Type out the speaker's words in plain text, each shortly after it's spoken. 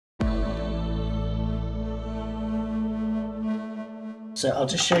So I'll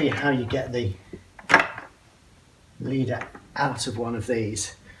just show you how you get the leader out of one of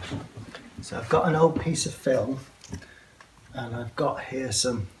these. So I've got an old piece of film and I've got here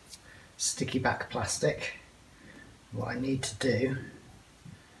some sticky back plastic. What I need to do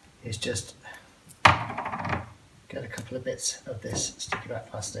is just get a couple of bits of this sticky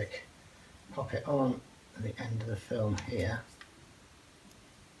back plastic, pop it on at the end of the film here.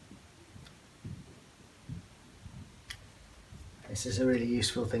 This is a really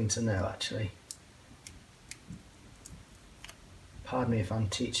useful thing to know, actually. Pardon me if I'm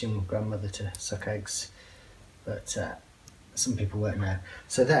teaching grandmother to suck eggs, but some people won't know.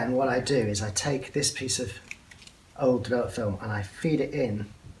 So then what I do is I take this piece of old developed film and I feed it in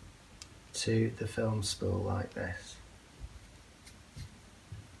to the film spool like this.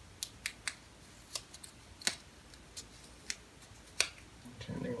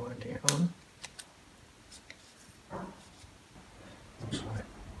 Gently winding it on. Just like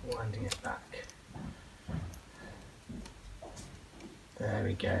winding it back. There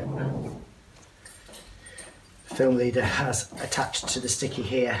we go. The film leader has attached to the sticky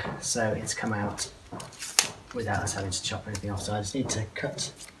here, so it's come out without us having to chop anything off. So I just need to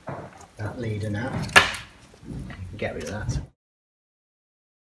cut that leader now. Get rid of that.